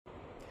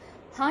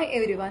Hi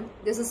everyone,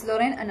 this is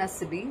Lorraine and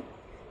Siby.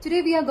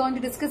 Today we are going to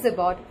discuss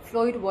about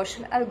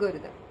Floyd-Warshall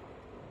algorithm.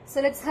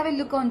 So let's have a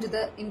look onto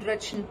the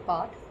introduction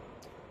part.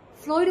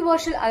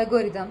 Floyd-Warshall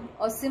algorithm,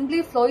 or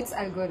simply Floyd's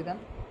algorithm,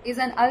 is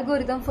an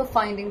algorithm for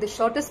finding the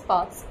shortest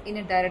paths in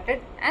a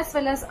directed as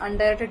well as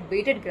undirected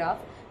weighted graph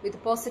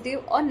with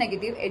positive or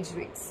negative edge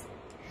weights.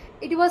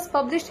 It was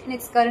published in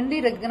its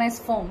currently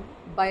recognized form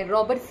by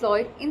Robert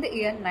Floyd in the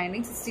year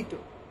 1962.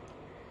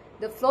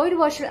 The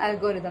Floyd-Warshall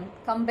algorithm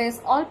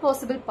compares all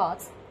possible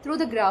paths through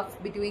the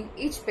graph between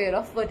each pair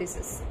of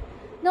vertices.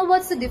 Now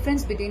what's the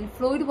difference between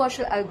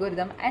Floyd-Warshall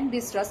algorithm and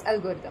Dijkstra's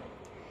algorithm?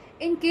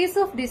 In case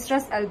of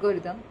Dijkstra's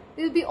algorithm,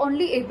 we will be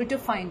only able to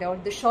find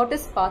out the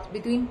shortest path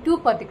between two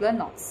particular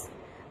nodes.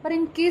 But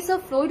in case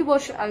of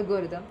Floyd-Warshall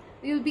algorithm,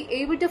 we will be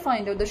able to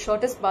find out the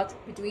shortest path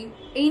between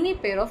any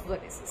pair of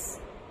vertices.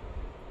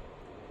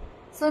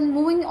 So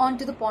moving on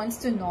to the points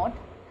to note,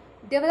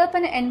 develop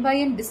an n by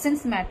n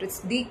distance matrix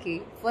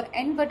dk for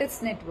n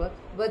vertex network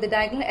where the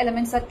diagonal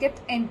elements are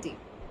kept empty.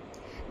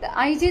 The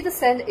ij the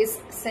cell is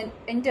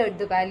entered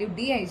the value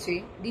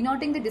dij,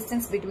 denoting the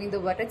distance between the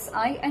vertex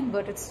I and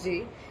vertex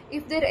j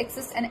if there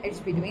exists an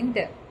edge between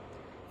them.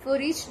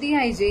 For each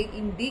dij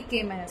in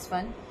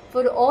dk-1,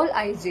 for all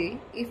ij,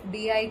 if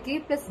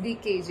dik plus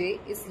dkj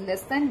is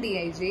less than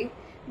dij,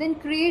 then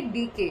create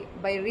dk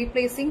by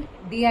replacing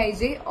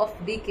dij of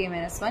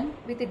dk-1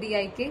 with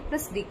dik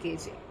plus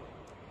dkj.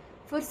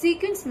 For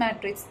sequence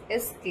matrix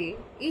Sk,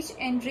 each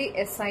entry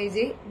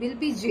Sij will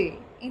be j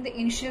in the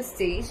initial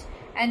stage,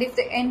 and if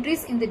the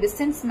entries in the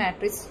distance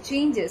matrix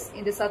changes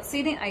in the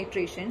succeeding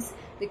iterations,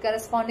 the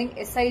corresponding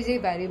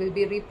Sij value will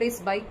be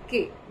replaced by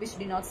k, which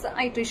denotes the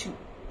iteration.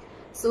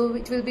 So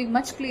it will be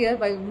much clearer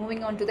by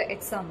moving on to the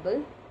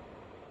example.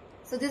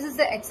 So this is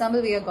the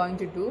example we are going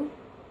to do.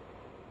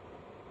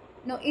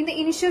 Now in the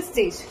initial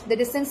stage, the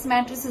distance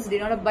matrix is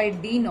denoted by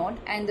D0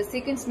 and the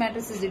sequence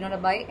matrix is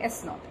denoted by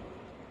S0.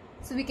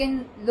 So we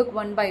can look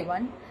one by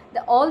one.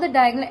 All the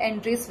diagonal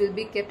entries will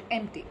be kept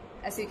empty.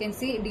 As you can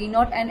see,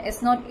 D0 and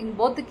S0 in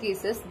both the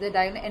cases, the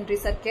diagonal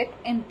entries are kept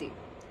empty.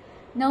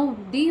 Now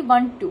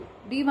D12.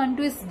 D12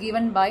 is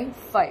given by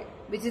 5,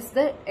 which is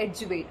the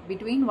edge weight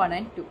between 1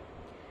 and 2.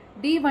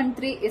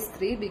 D13 is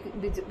 3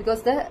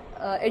 because the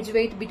edge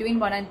weight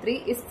between 1 and 3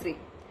 is 3.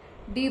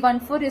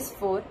 D14 is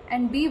 4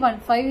 and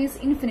D15 is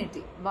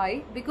infinity.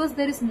 Why? Because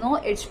there is no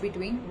edge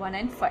between 1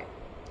 and 5.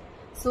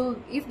 So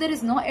if there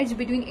is no edge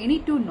between any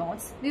two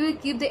nodes, we will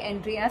keep the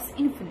entry as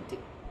infinity.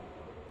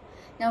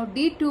 Now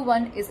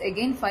D21 is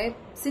again 5.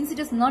 Since it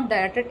is not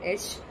directed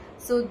edge,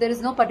 so there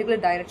is no particular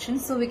direction,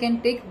 so we can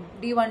take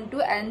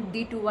D12 and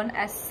D21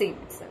 as same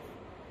itself.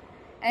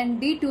 And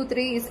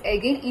D23 is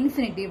again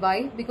infinity.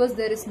 Why? Because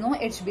there is no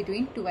edge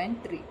between 2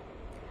 and 3.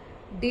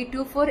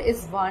 D24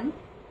 is 1.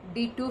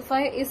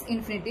 D25 is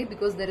infinity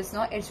because there is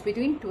no edge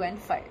between 2 and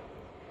 5.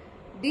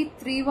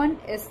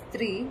 D31 is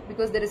 3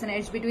 because there is an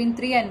edge between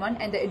 3 and 1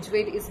 and the edge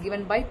weight is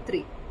given by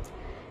 3.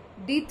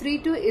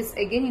 D32 is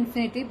again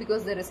infinity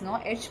because there is no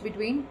edge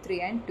between 3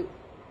 and 2.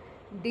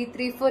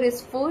 D34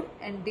 is 4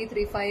 and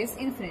D35 is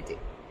infinity.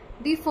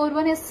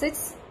 D41 is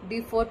 6,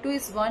 D42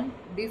 is 1,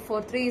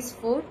 D43 is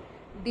 4,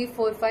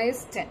 D45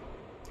 is 10.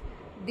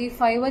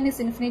 D51 is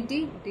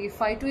infinity,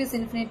 D52 is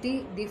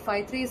infinity,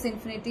 D53 is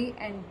infinity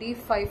and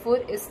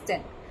D54 is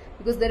 10.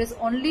 Because there is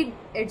only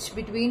edge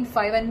between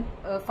 5 and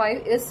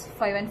 5 is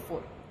 5 and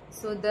 4.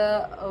 So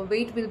the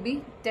weight will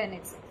be 10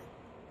 itself.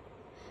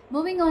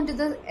 Moving on to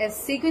the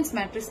sequence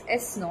matrix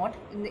S0,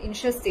 in the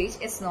initial stage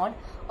S0,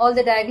 all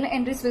the diagonal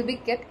entries will be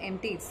kept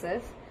empty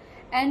itself.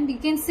 And you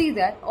can see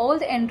that all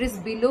the entries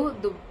below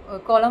the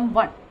column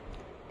 1,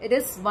 it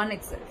is 1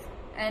 itself.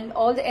 And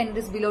all the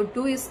entries below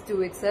 2 is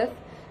 2 itself.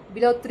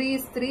 Below 3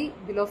 is 3,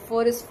 below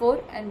 4 is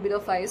 4 and below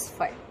 5 is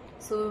 5.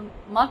 So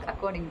mark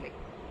accordingly.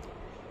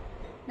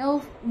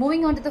 Now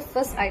moving on to the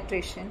first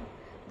iteration,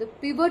 the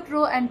pivot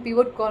row and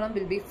pivot column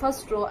will be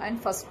first row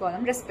and first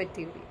column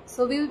respectively.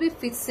 So we will be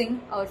fixing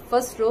our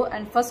first row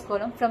and first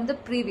column from the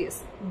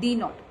previous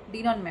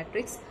D0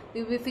 matrix.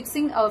 We will be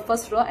fixing our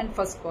first row and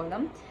first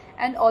column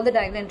and all the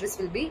diagonal entries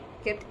will be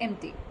kept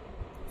empty.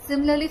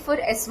 Similarly for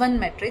S1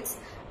 matrix,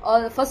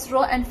 all the first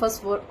row and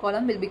first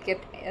column will be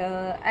kept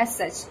as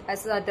such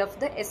as that of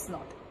the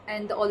S0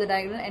 and all the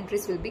diagonal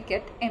entries will be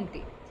kept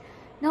empty.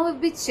 Now we will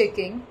be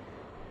checking.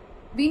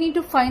 We need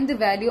to find the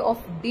value of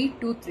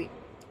D23,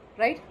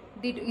 right?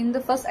 In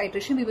the first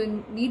iteration, we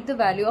will need the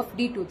value of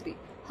D23.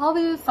 How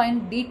we will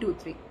find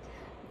D23?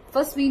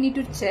 First, we need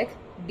to check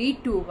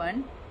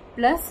D21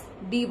 plus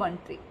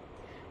D13.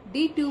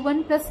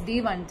 D21 plus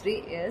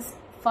D13 is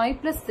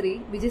 5 plus 3,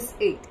 which is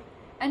 8.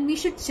 And we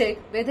should check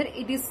whether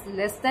it is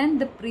less than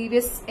the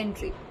previous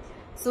entry.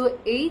 So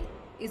 8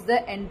 is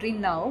the entry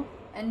now,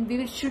 and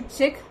we should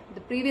check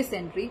the previous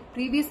entry.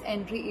 Previous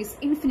entry is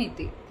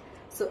infinity.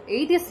 So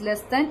 8 is less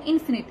than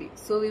infinity.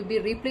 So we will be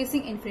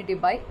replacing infinity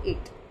by 8.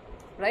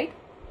 Right?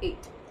 8.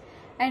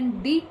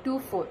 And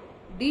D24.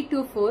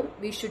 D24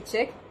 we should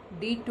check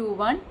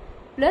D21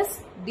 plus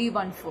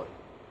D14.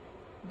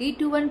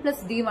 D21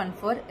 plus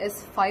D14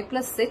 is 5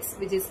 plus 6,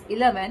 which is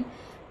 11.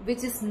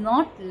 which is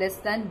not less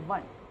than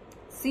 1.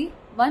 See,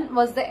 1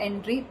 was the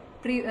entry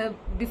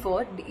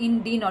before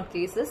in D0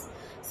 cases.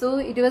 So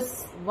it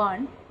was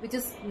 1 which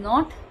is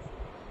not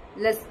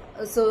less.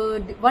 So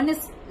 1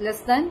 is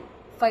less than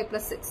 5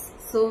 plus 6.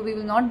 So we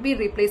will not be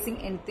replacing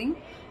anything.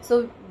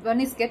 So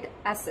 1 is kept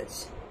as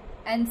such.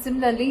 And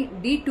similarly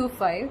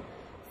D25,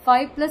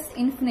 5 plus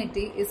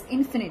infinity is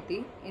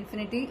infinity.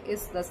 Infinity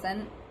is less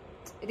than,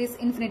 it is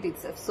infinity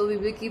itself. So we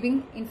will be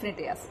keeping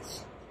infinity as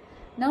such.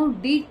 Now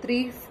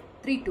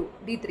D32.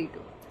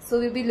 So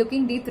we will be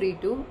looking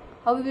D32.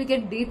 How we will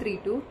get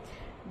D32?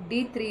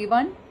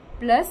 D31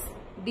 plus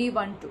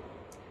D12.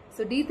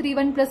 So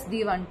D31 plus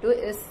D12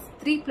 is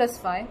 3 plus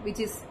 5, which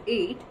is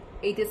 8.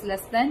 8 is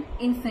less than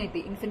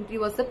infinity. Infinity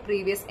was the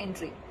previous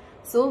entry.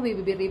 So we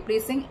will be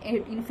replacing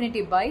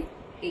infinity by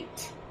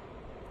 8.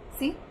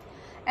 See?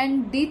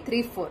 And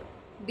D34.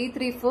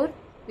 D34,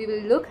 we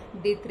will look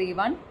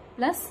D31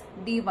 plus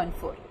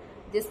D14.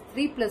 Just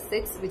 3 plus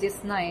 6, which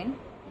is 9,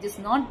 which is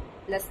not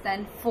less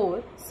than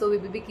 4. So we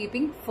will be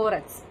keeping 4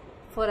 as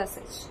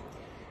such.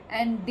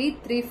 And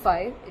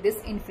D35, it is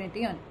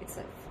infinity on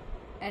itself.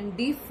 And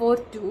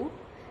D42,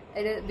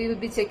 we will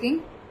be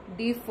checking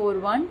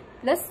D41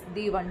 plus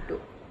D12.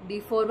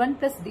 D41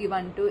 plus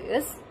D12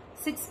 is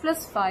 6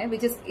 plus 5,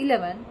 which is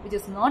 11, which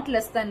is not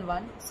less than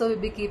 1. So we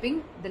will be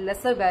keeping the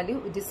lesser value,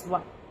 which is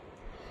 1.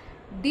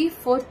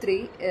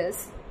 D43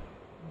 is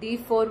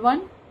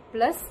D41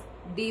 plus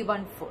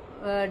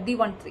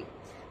D13,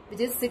 which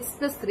is 6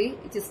 plus 3,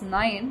 which is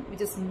 9,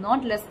 which is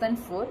not less than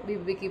 4. We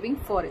will be keeping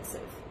 4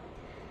 itself.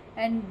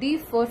 And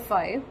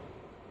D45,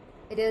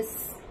 it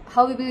is,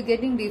 how we will be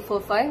getting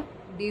D45?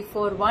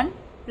 D41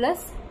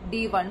 plus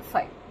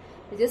D15,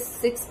 which is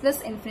 6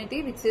 plus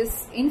infinity, which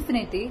is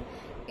infinity.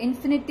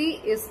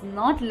 Infinity is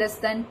not less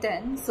than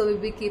 10, so we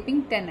will be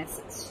keeping 10 as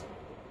such.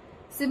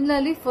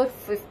 Similarly for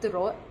 5th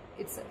row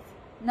itself.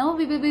 Now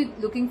we will be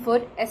looking for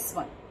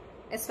S1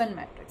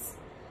 matrix.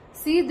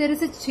 See, there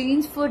is a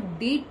change for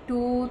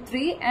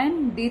D23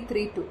 and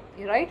D32,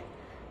 right?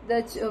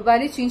 The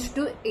value changed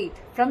to 8,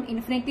 from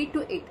infinity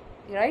to 8,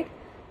 right?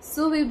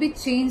 So we will be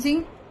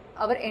changing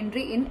our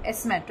entry in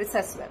S matrix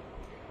as well.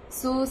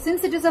 So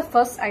since it is a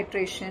first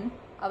iteration,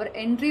 our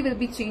entry will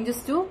be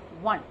changes to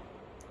 1.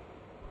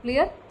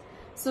 Clear?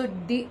 So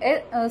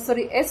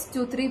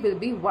S23 will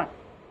be 1.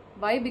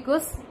 Why?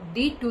 Because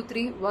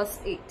D23 was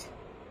 8.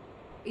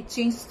 It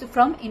changed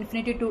from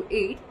infinity to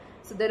 8.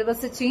 So there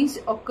was a change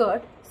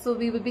occurred. So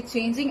we will be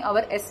changing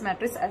our S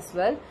matrix as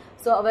well.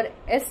 So our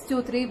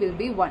S23 will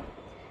be 1.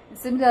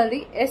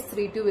 Similarly,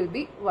 S32 will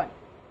be 1.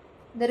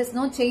 There is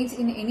no change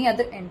in any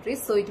other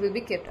entries, so it will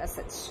be kept as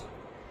such.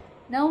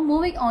 Now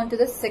moving on to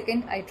the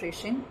second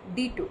iteration,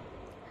 D2.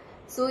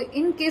 So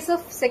in case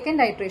of second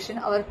iteration,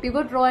 our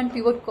pivot row and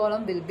pivot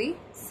column will be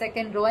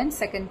second row and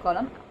second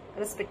column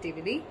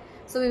respectively.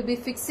 So we will be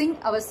fixing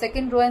our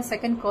second row and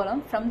second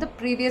column from the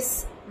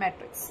previous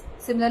matrix.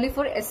 Similarly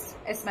for S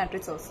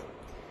matrix also.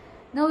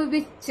 Now we will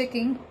be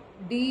checking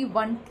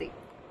D13.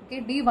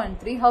 Okay,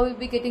 D13, how we will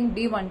be getting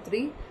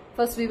D13?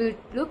 First we will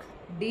look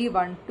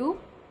D12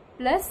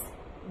 plus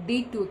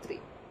D23,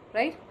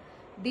 right?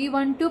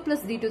 D12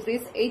 plus D23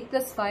 is 8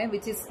 plus 5,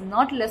 which is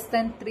not less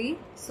than 3.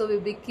 So we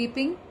will be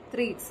keeping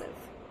 3 itself.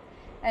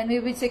 And we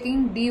will be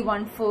checking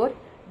D14,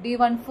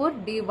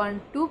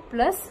 D12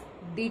 plus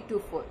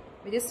D24,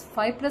 which is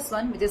 5 plus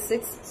 1, which is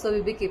 6. So we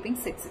will be keeping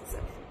 6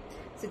 itself.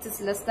 6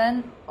 is less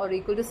than or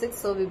equal to 6,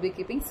 so we will be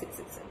keeping 6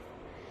 itself.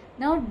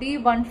 Now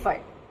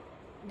D15.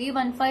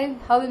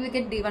 D15, how will we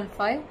get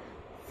D15?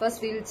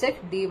 First we will check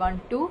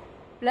D12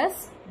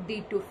 plus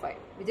D25,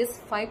 which is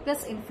 5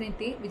 plus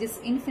infinity, which is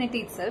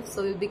infinity itself.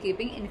 So we will be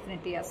keeping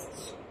infinity as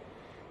such.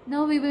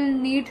 Now we will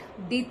need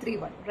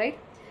D31, right?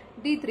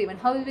 D31,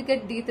 how will we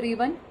get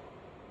D31?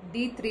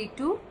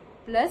 D32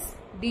 plus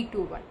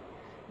D21.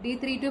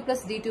 D32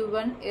 plus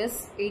D21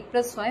 is 8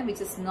 plus 5,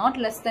 which is not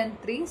less than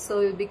 3. So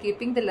we will be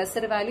keeping the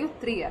lesser value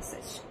 3 as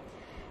such.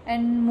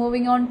 And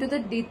moving on to the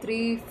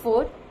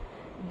D34.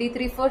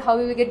 D34, how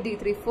will we get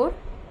D34?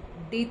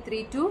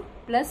 D32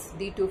 plus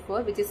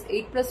D24, which is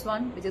 8 plus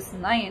 1, which is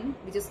 9,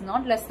 which is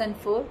not less than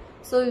 4.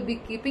 So we will be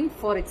keeping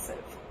 4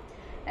 itself.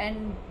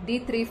 And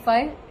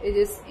D35, it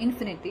is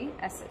infinity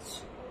as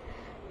such.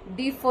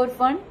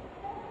 D41,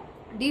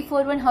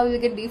 how will we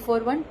get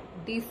D41?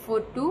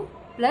 D42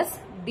 plus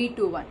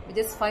D21, which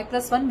is 5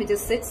 plus 1, which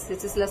is 6,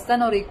 which is less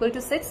than or equal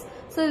to 6.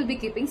 So we will be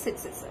keeping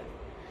 6 itself.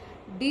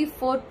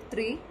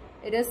 D43,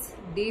 it is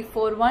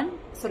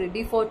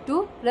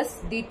D42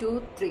 plus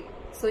D23.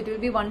 So it will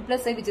be 1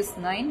 plus 8, which is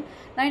 9.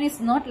 9 is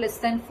not less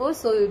than 4,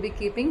 so we will be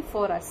keeping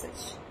 4 as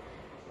such.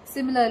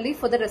 Similarly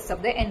for the rest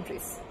of the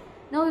entries.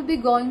 Now we will be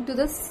going to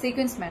the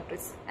sequence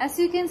matrix. As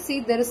you can see,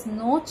 there is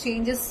no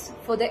changes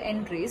for the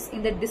entries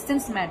in the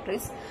distance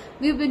matrix.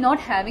 We will be not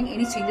having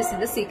any changes in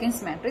the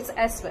sequence matrix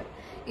as well.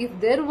 If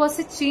there was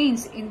a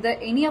change in the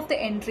any of the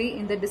entry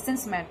in the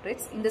distance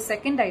matrix in the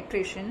second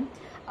iteration,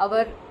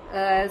 our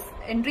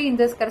entry in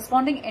the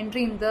corresponding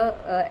entry in the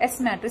S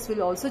matrix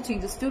will also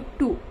changes to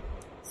 2.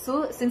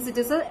 So since it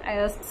is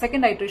a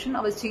second iteration,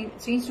 our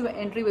change to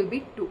entry will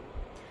be 2.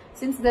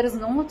 Since there is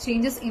no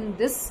changes in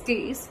this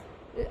case,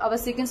 our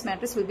sequence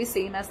matrix will be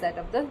same as that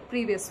of the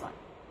previous one.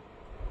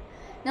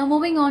 Now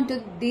moving on to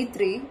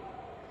D3,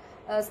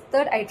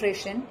 third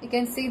iteration, you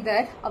can see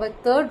that our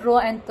third row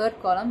and third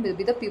column will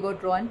be the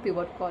pivot row and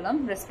pivot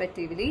column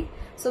respectively.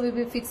 So we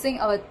will be fixing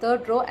our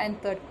third row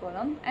and third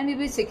column, and we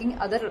will be checking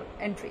other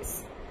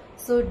entries.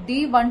 So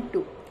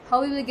D12,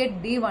 how we will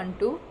get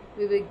D12?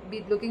 We will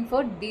be looking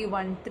for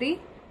D13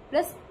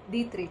 plus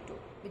D32,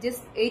 which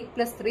is 8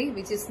 plus 3,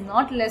 which is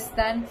not less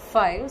than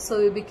 5. So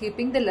we will be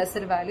keeping the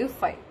lesser value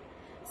 5.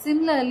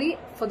 Similarly,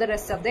 for the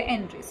rest of the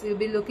entries, we will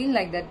be looking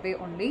like that way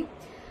only.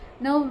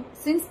 Now,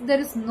 since there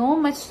is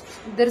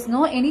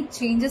no any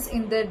changes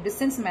in the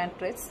distance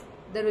matrix,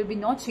 there will be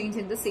no change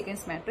in the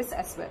sequence matrix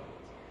as well.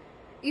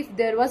 If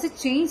there was a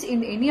change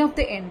in any of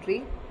the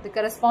entry, the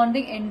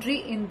corresponding entry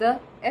in the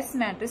S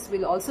matrix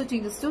will also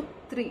changes to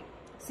 3,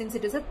 since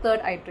it is a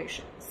third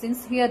iteration.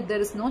 Since here there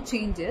is no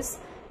changes,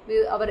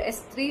 our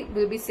S3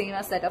 will be same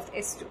as that of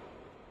S2.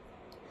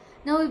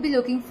 Now we will be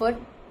looking for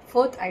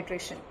fourth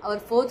iteration. Our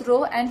fourth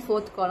row and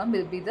fourth column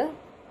will be the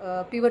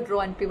pivot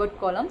row and pivot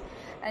column,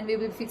 and we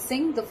will be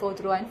fixing the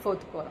fourth row and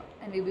fourth column,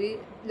 and we will be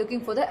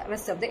looking for the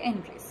rest of the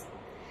entries.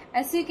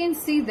 As you can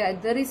see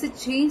that there is a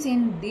change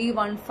in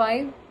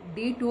D15,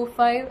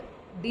 D25,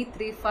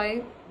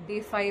 D35,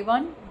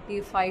 D51,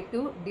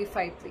 D52,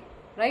 D53,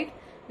 right?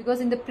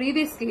 Because in the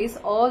previous case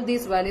all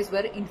these values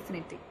were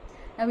infinity.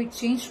 Now we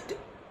changed,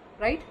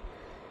 right?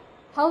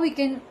 How we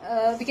can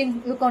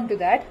look on to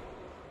that.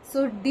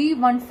 So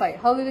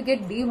D15, how we will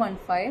get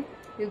D15?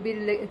 We will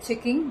be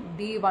checking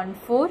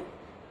D14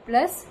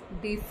 plus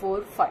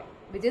D45,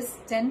 which is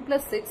 10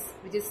 plus 6,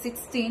 which is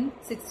 16.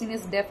 16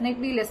 is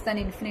definitely less than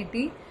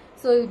infinity,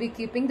 so we will be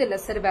keeping the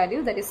lesser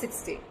value, that is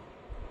 16.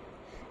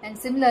 And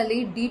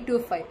similarly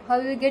D25, how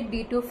we will get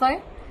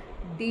D25?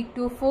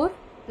 D24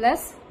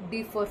 plus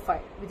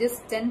D45, which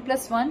is 10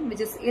 plus 1,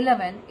 which is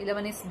 11.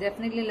 11 is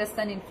definitely less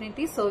than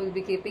infinity, so we will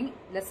be keeping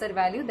lesser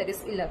value, that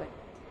is 11.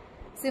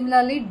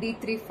 Similarly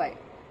D35,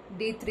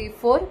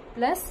 D34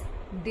 plus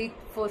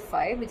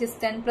D45, which is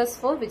 10 plus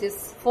 4, which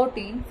is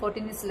 14.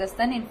 14 is less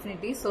than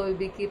infinity, so we will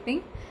be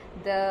keeping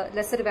the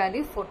lesser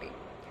value 14.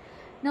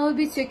 Now we will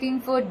be checking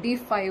for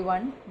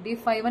D51.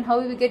 D51, how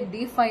we will get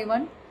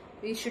D51?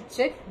 We should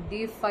check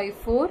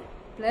D54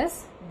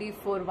 plus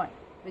D41,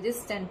 which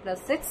is 10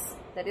 plus 6,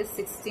 that is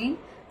 16.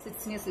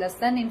 16 is less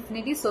than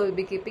infinity, so we will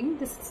be keeping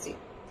the 16.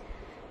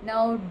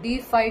 Now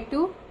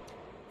D52,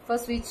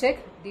 first we check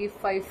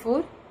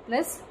D54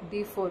 plus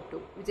D42,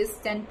 which is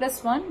 10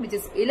 plus 1, which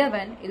is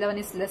 11. 11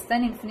 is less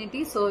than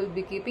infinity, so we will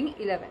be keeping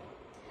 11.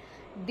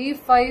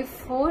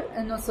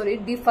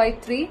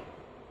 D53.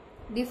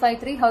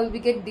 D53, how will we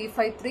get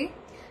D53?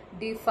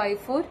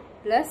 D54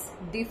 plus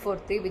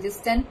D43, which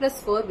is 10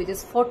 plus 4, which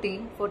is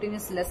 14. 14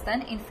 is less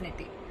than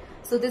infinity.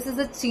 So this is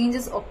the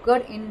changes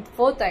occurred in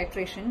fourth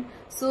iteration.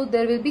 So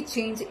there will be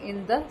change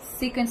in the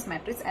sequence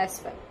matrix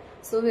as well.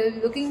 So we are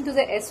looking into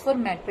the S4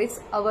 matrix.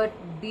 Our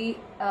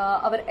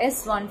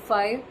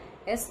S15,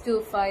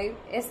 S25,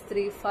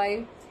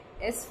 S35,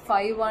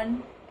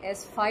 S51,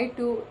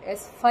 S52,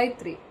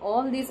 S53,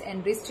 all these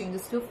entries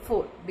changes to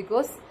 4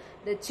 because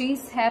the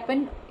change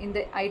happened in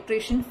the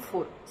iteration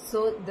 4.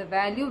 So the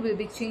value will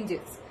be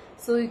changes.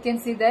 So you can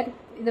see that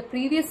in the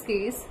previous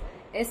case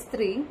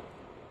S3,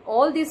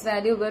 all these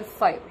values were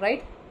 5,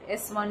 right?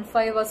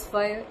 S15 was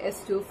 5,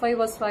 S25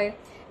 was 5,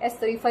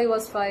 S35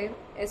 was 5,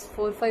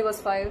 S45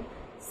 was 5.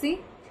 See,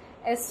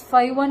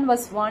 S51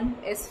 was 1,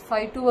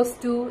 S52 was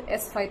 2,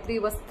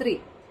 S53 was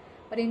 3.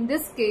 But in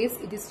this case,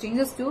 it is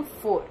changes to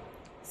 4.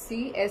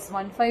 See,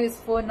 S15 is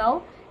 4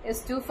 now,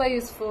 S25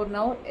 is 4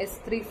 now,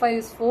 S35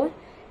 is 4,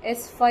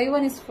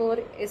 S51 is 4,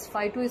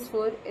 S52 is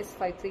 4,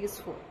 S53 is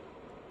 4.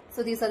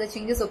 So these are the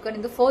changes occurred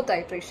in the fourth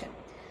iteration.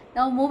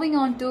 Now moving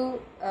on to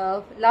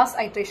last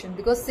iteration,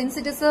 because since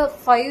it is a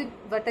 5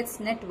 vertex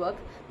network,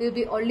 we will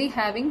be only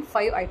having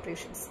 5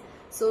 iterations.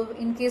 So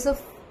in case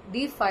of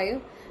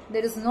D5,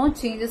 there is no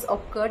changes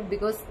occurred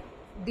because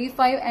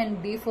D5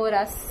 and D4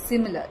 are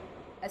similar.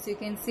 As you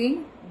can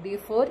see,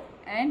 D4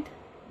 and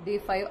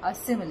D5 are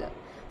similar.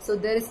 So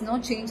there is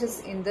no changes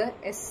in the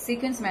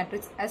sequence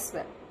matrix as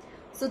well.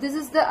 So this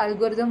is the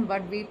algorithm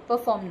what we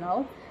perform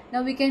now.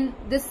 Now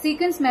this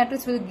sequence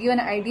matrix will give an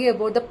idea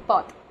about the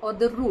path or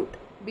the route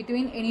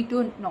between any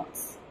two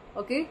nodes.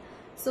 Okay,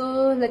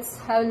 so let's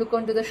have a look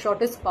onto the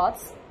shortest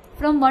paths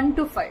from 1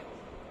 to 5.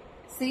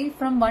 See,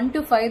 from 1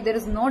 to 5 there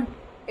is no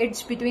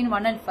edge between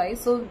 1 and 5,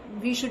 so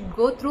we should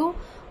go through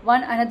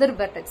one another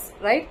vertex,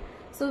 right?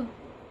 So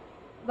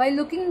by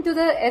looking into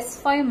the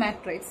S5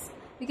 matrix,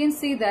 we can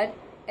see that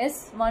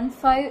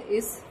S15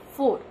 is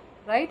 4,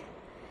 right?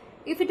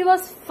 If it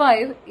was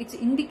 5, it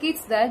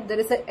indicates that there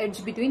is an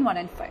edge between 1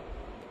 and 5.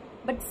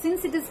 But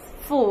since it is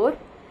 4,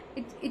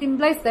 it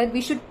implies that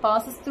we should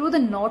pass through the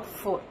node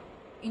 4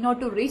 in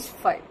order to reach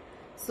 5.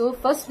 So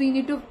first we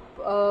need to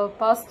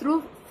pass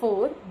through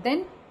 4,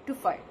 then to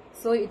 5.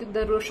 So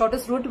the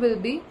shortest route will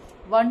be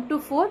 1 to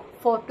 4,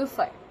 4 to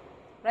 5,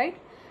 right?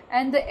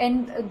 And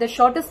the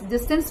shortest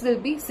distance will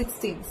be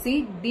 16.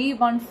 See,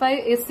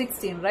 D15 is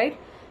 16, right?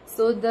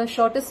 So the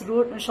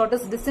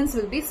shortest distance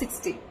will be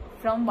 60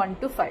 from 1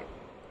 to 5.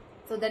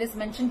 So that is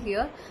mentioned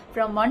here.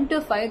 From 1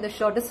 to 5, the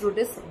shortest route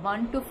is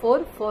 1 to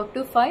 4, 4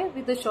 to 5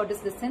 with the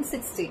shortest distance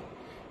 60.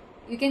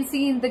 You can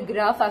see in the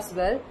graph as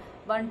well,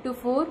 1 to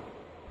 4,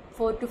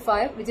 4 to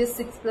 5, which is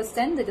 6 plus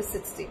 10, that is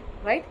 60,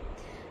 right?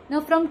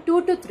 Now from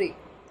 2 to 3,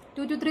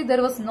 2 to 3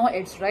 there was no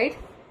edge, right?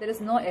 There is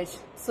no edge.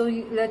 So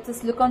let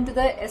us look onto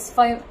the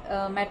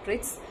S5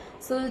 matrix.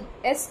 So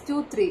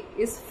S23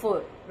 is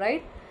 4,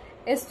 right?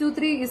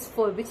 S23 is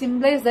 4, which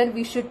implies that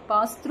we should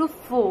pass through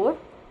 4,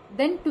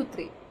 then to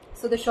 3.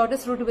 So the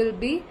shortest route will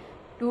be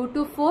 2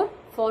 to 4,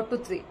 4 to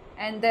 3,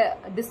 and the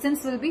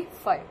distance will be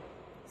 5.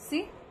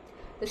 See,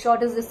 the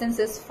shortest distance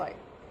is 5.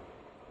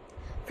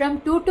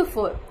 From 2 to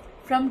 4,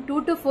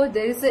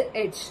 there is an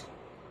edge,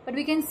 but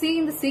we can see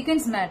in the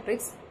sequence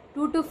matrix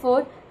 2 to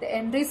 4 the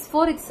entry is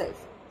 4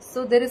 itself.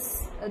 So there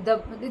is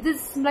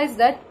this implies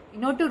that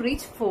in order to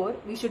reach 4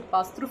 we should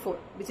pass through 4,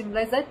 which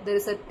implies that there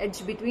is an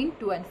edge between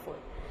 2 and 4,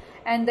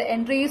 and the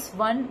entry is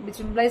 1, which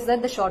implies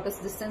that the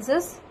shortest distance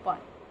is 1.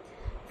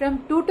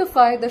 From 2 to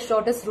 5, the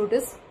shortest route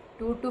is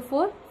 2 to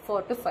 4,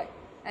 4 to 5,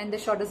 and the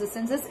shortest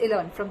distance is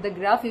 11. From the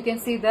graph, you can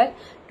see that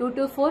 2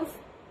 to 4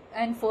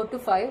 and 4 to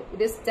 5,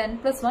 it is 10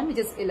 plus 1, which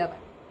is 11.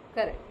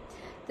 Correct.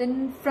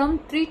 Then from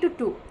 3 to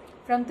 2,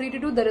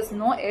 there is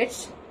no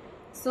edge.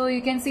 So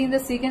you can see in the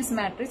sequence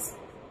matrix,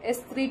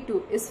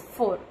 S32 is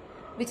 4,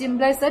 which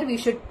implies that we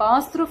should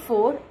pass through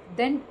 4,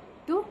 then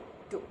to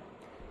 2.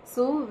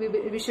 So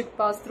we should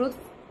pass through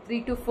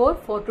 3 to 4,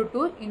 4 to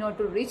 2 in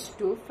order to reach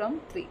 2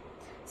 from 3.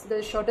 So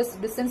the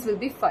shortest distance will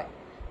be 5.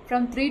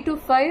 From 3 to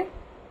 5,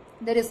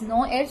 there is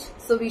no edge,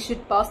 so we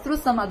should pass through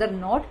some other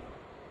node.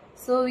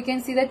 So we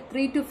can see that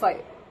 3 to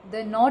 5,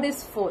 the node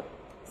is 4.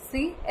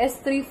 See,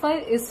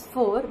 S35 is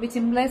 4, which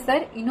implies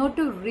that in order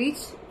to reach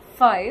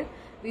 5,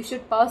 we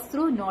should pass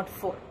through node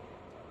 4.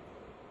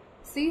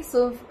 See,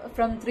 so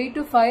from 3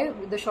 to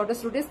 5, the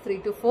shortest route is 3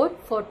 to 4,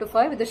 4 to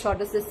 5 with the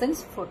shortest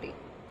distance 40.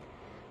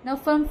 Now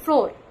from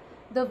 4,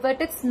 the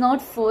vertex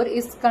node 4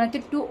 is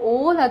connected to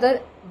all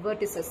other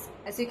vertices.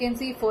 As you can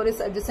see, 4 is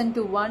adjacent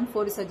to 1,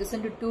 4 is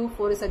adjacent to 2,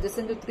 4 is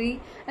adjacent to 3,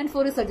 and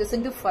 4 is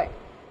adjacent to 5.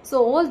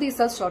 So all these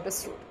are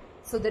shortest route.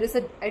 So there is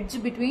an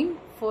edge between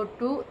 4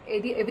 to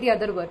every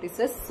other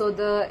vertices. So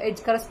the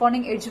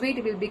corresponding edge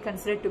weight will be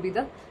considered to be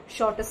the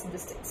shortest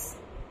distance.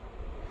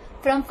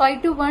 From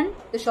 5 to 1,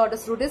 the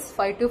shortest route is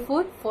 5 to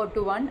 4, 4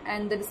 to 1,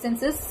 and the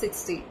distance is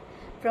 60.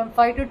 From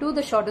 5 to 2,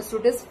 the shortest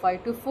route is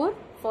 5 to 4,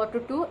 4 to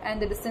 2,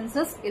 and the distance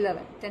is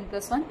 11. 10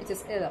 plus 1, which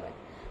is 11.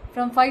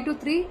 From 5 to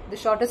 3, the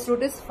shortest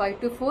route is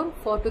 5 to 4,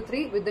 4 to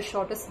 3 with the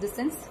shortest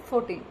distance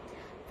 14.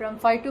 From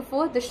 5 to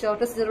 4, the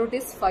shortest route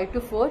is 5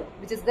 to 4,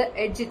 which is the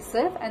edge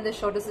itself, and the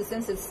shortest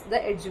distance is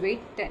the edge weight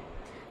 10.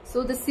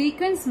 So the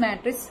sequence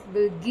matrix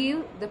will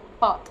give the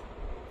path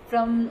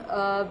from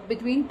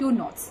between two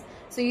nodes.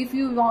 So if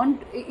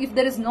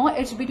there is no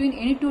edge between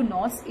any two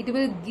nodes, it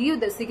will give,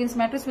 the sequence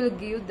matrix will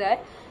give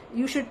that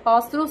you should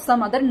pass through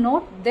some other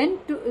node, then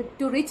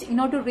in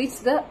order to reach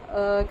the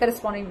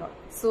corresponding node.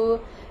 So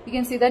you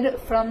can see that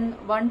from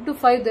 1 to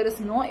 5 there is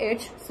no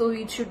edge, so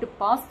it should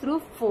pass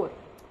through 4.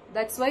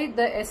 That's why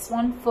the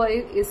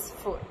S15 is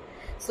 4.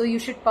 So you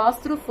should pass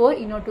through 4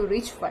 in order to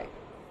reach 5.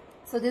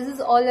 So this is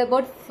all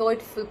about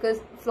Floyd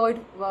Warshall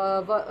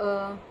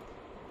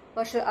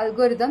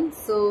algorithm.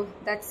 So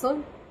that's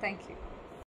all. Thank you.